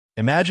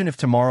Imagine if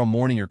tomorrow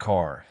morning your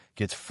car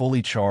gets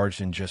fully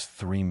charged in just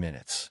 3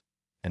 minutes.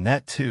 And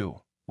that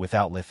too,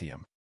 without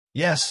lithium.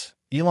 Yes,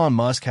 Elon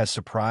Musk has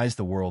surprised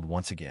the world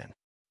once again.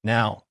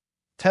 Now,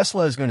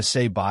 Tesla is going to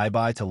say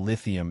bye-bye to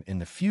lithium in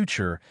the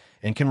future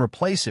and can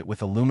replace it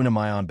with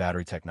aluminum-ion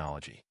battery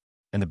technology.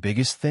 And the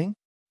biggest thing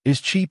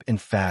is cheap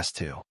and fast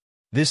too.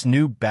 This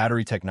new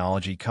battery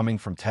technology coming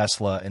from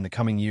Tesla in the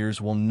coming years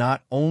will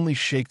not only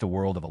shake the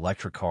world of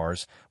electric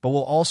cars, but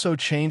will also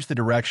change the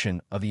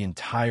direction of the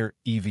entire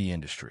EV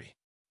industry.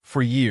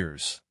 For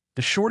years,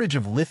 the shortage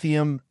of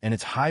lithium and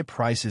its high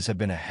prices have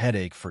been a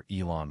headache for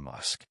Elon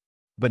Musk.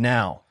 But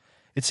now,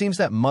 it seems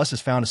that Musk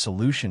has found a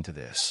solution to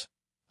this,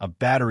 a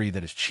battery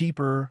that is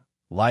cheaper,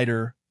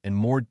 lighter, and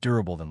more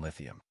durable than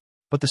lithium.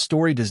 But the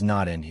story does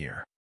not end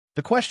here.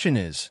 The question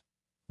is,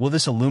 will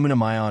this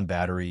aluminum-ion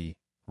battery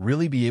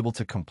really be able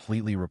to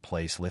completely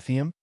replace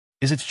lithium?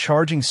 Is its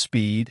charging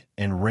speed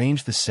and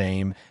range the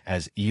same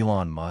as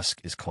Elon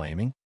Musk is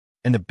claiming?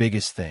 And the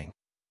biggest thing,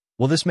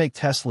 will this make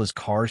Tesla's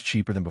cars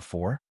cheaper than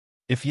before?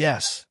 If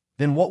yes,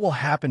 then what will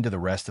happen to the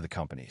rest of the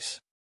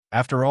companies?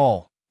 After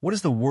all, what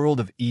is the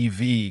world of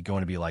EV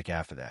going to be like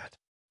after that?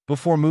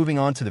 Before moving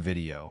on to the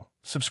video,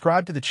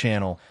 subscribe to the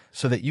channel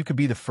so that you could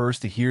be the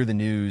first to hear the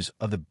news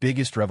of the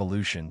biggest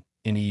revolution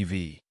in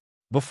EV.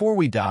 Before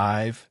we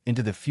dive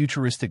into the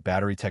futuristic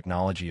battery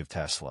technology of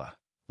Tesla,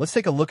 let's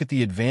take a look at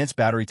the advanced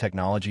battery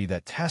technology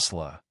that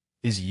Tesla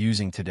is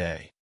using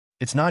today.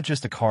 It's not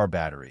just a car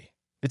battery.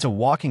 It's a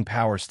walking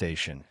power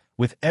station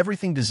with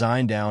everything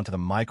designed down to the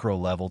micro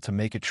level to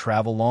make it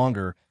travel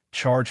longer,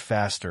 charge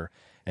faster,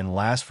 and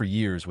last for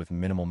years with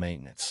minimal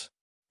maintenance.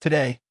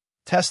 Today,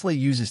 Tesla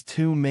uses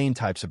two main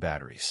types of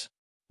batteries.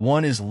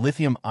 One is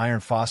lithium iron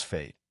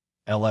phosphate,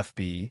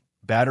 LFP,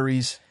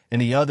 batteries,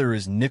 and the other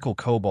is nickel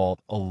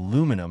cobalt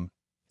aluminum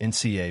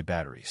NCA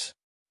batteries.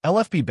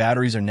 LFP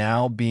batteries are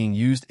now being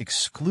used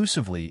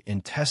exclusively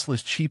in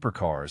Tesla's cheaper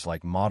cars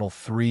like Model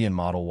 3 and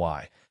Model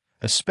Y,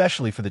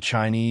 especially for the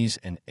Chinese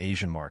and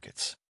Asian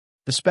markets.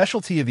 The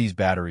specialty of these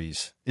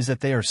batteries is that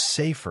they are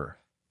safer,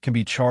 can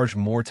be charged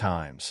more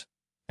times,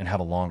 and have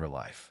a longer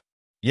life.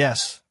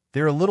 Yes,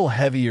 they're a little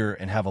heavier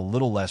and have a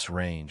little less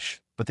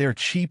range, but they are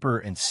cheaper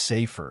and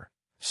safer,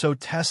 so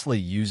Tesla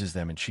uses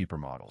them in cheaper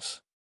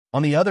models.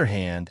 On the other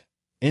hand,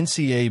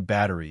 NCA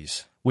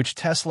batteries, which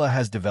Tesla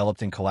has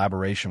developed in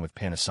collaboration with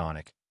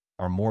Panasonic,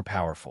 are more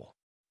powerful.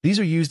 These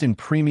are used in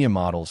premium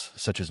models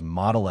such as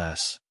Model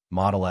S,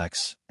 Model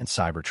X, and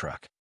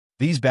Cybertruck.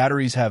 These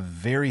batteries have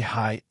very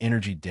high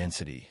energy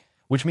density,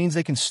 which means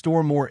they can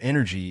store more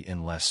energy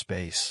in less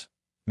space,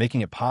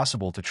 making it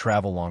possible to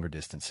travel longer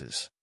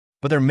distances.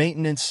 But their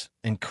maintenance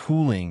and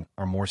cooling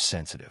are more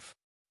sensitive.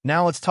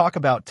 Now let's talk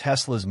about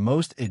Tesla's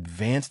most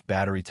advanced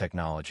battery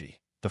technology,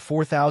 the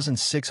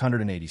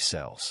 4,680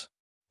 cells.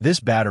 This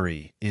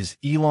battery is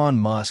Elon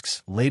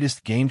Musk's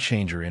latest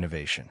game-changer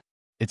innovation.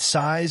 Its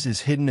size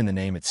is hidden in the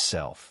name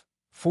itself,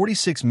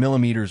 46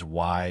 millimeters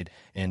wide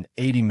and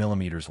 80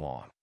 millimeters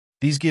long.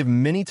 These give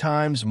many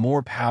times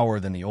more power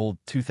than the old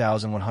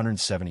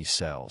 2,170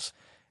 cells,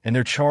 and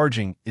their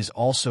charging is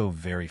also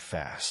very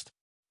fast.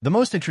 The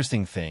most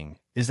interesting thing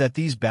is that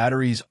these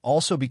batteries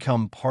also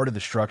become part of the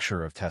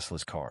structure of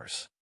Tesla's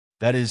cars.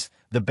 That is,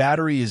 the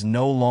battery is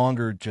no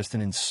longer just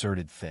an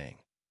inserted thing.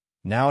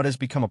 Now it has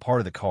become a part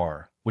of the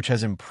car, which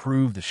has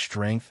improved the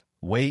strength,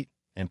 weight,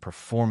 and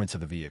performance of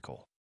the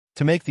vehicle.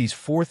 To make these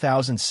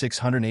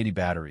 4,680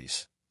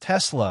 batteries,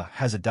 Tesla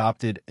has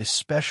adopted a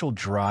special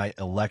dry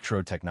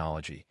electrode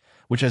technology,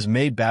 which has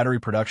made battery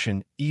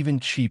production even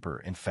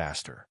cheaper and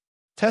faster.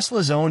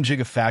 Tesla's own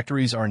Giga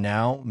factories are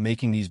now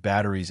making these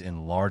batteries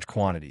in large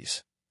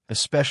quantities,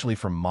 especially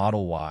for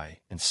Model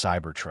Y and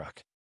Cybertruck.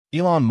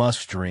 Elon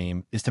Musk's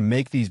dream is to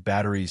make these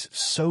batteries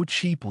so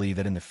cheaply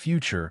that in the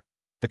future,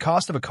 the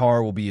cost of a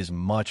car will be as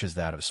much as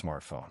that of a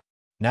smartphone.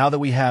 Now that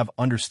we have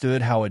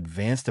understood how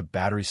advanced a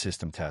battery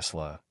system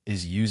Tesla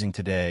is using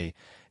today,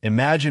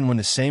 imagine when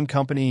the same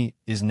company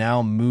is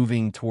now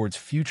moving towards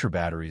future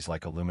batteries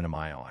like aluminum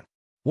ion.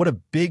 What a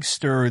big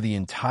stir the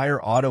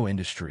entire auto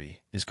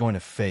industry is going to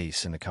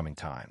face in the coming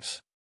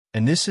times.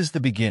 And this is the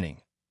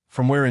beginning,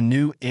 from where a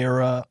new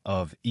era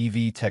of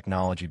EV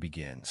technology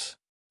begins.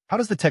 How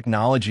does the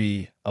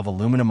technology of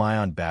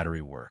aluminum-ion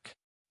battery work?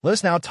 Let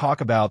us now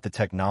talk about the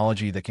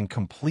technology that can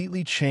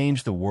completely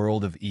change the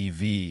world of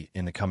EV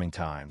in the coming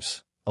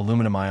times,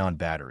 aluminum-ion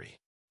battery.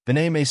 The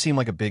name may seem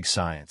like a big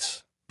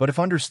science, but if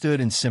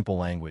understood in simple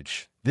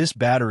language, this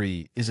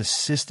battery is a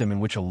system in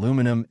which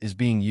aluminum is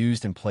being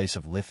used in place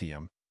of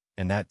lithium,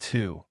 and that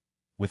too,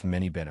 with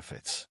many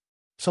benefits.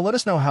 So let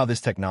us know how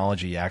this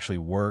technology actually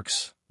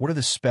works, what are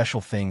the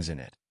special things in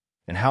it,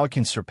 and how it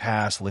can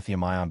surpass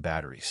lithium-ion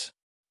batteries.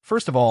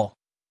 First of all,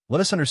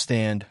 let us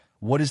understand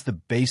what is the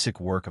basic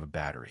work of a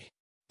battery.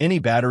 Any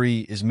battery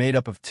is made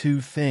up of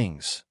two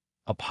things,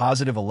 a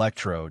positive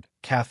electrode,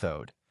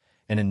 cathode,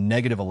 and a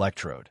negative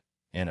electrode,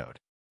 anode.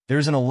 There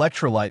is an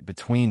electrolyte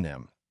between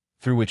them,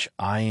 through which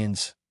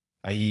ions,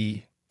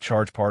 i.e.,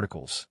 charged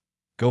particles,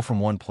 go from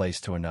one place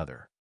to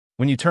another.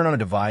 When you turn on a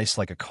device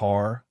like a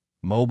car,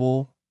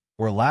 mobile,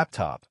 or a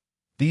laptop,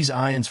 These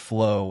ions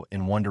flow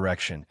in one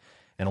direction,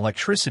 and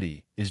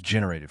electricity is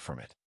generated from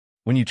it.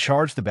 When you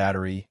charge the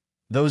battery,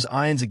 those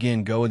ions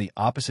again go in the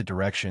opposite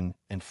direction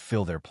and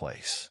fill their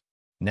place.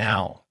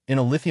 Now, in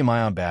a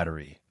lithium-ion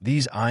battery,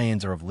 these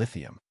ions are of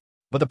lithium.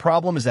 But the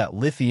problem is that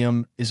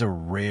lithium is a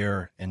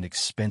rare and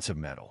expensive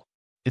metal.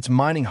 Its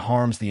mining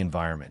harms the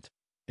environment,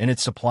 and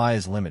its supply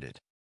is limited.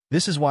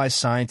 This is why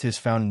scientists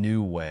found a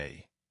new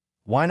way.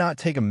 Why not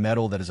take a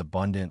metal that is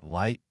abundant,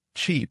 light,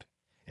 cheap,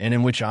 and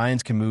in which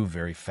ions can move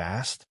very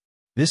fast?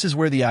 This is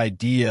where the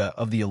idea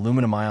of the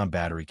aluminum-ion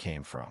battery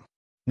came from.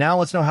 Now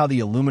let's know how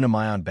the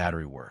aluminum-ion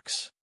battery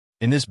works.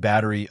 In this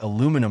battery,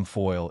 aluminum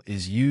foil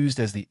is used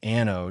as the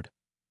anode,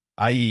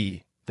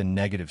 i.e., the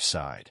negative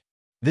side.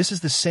 This is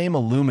the same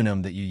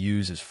aluminum that you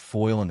use as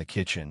foil in the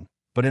kitchen,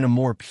 but in a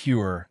more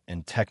pure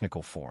and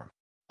technical form.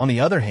 On the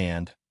other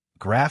hand,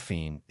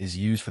 graphene is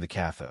used for the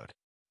cathode.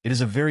 It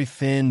is a very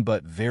thin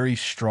but very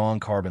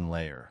strong carbon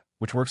layer,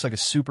 which works like a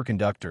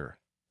superconductor.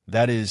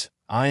 That is,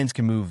 ions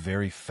can move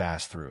very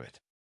fast through it.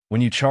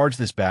 When you charge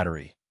this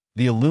battery,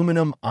 the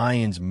aluminum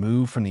ions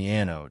move from the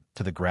anode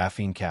to the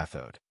graphene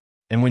cathode.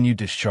 And when you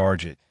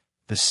discharge it,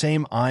 the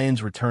same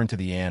ions return to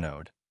the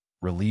anode,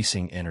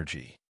 releasing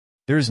energy.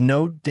 There is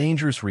no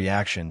dangerous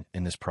reaction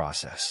in this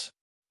process.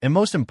 And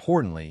most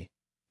importantly,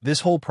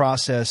 this whole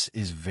process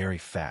is very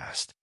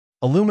fast.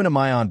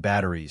 Aluminum-ion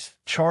batteries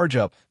charge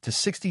up to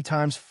 60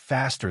 times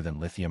faster than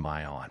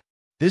lithium-ion.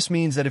 This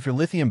means that if your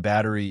lithium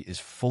battery is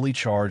fully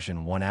charged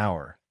in 1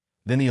 hour,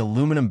 then the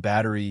aluminum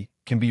battery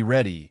can be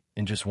ready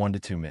in just 1 to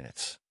 2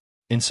 minutes.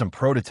 In some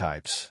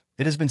prototypes,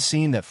 it has been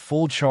seen that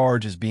full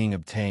charge is being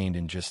obtained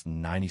in just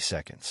 90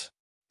 seconds.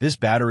 This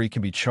battery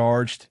can be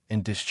charged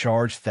and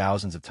discharged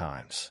thousands of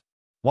times.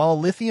 While a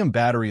lithium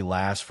battery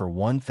lasts for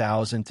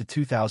 1,000 to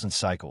 2,000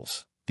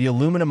 cycles, the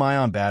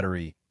aluminum-ion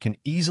battery can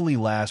easily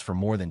last for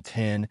more than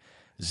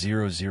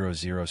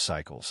 10,000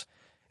 cycles,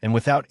 and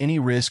without any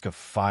risk of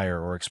fire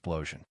or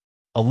explosion.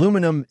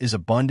 Aluminum is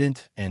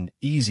abundant and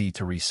easy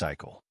to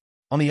recycle.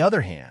 On the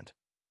other hand,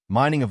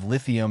 mining of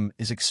lithium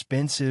is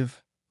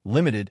expensive,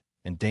 limited,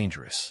 and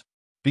dangerous.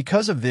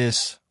 Because of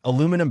this,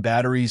 aluminum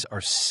batteries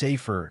are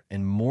safer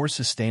and more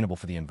sustainable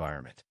for the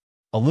environment.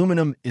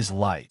 Aluminum is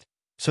light,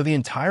 so the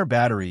entire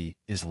battery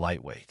is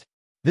lightweight.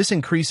 This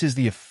increases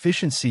the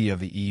efficiency of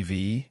the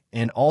EV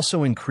and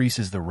also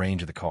increases the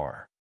range of the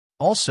car.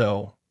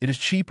 Also, it is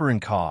cheaper in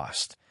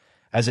cost,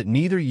 as it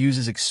neither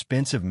uses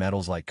expensive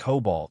metals like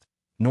cobalt,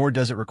 nor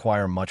does it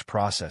require much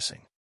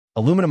processing.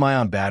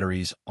 Aluminum-ion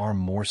batteries are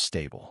more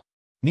stable.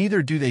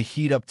 Neither do they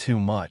heat up too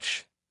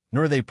much,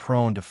 nor are they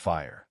prone to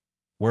fire,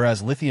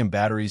 whereas lithium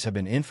batteries have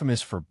been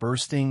infamous for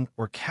bursting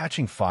or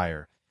catching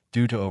fire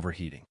due to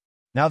overheating.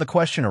 Now the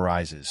question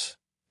arises,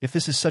 if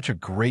this is such a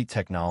great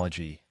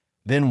technology,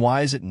 then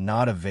why is it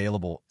not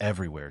available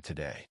everywhere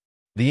today?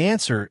 The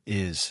answer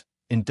is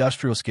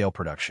industrial-scale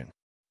production.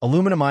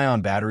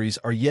 Aluminum-ion batteries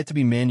are yet to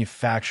be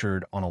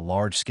manufactured on a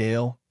large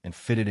scale and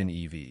fitted in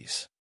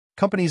EVs.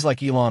 Companies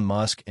like Elon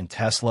Musk and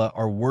Tesla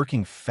are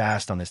working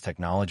fast on this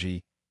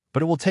technology,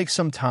 but it will take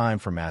some time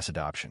for mass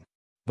adoption.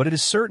 But it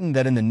is certain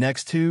that in the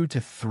next 2 to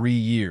 3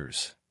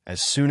 years,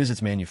 as soon as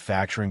its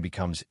manufacturing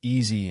becomes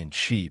easy and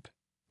cheap,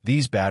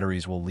 these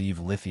batteries will leave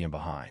lithium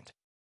behind.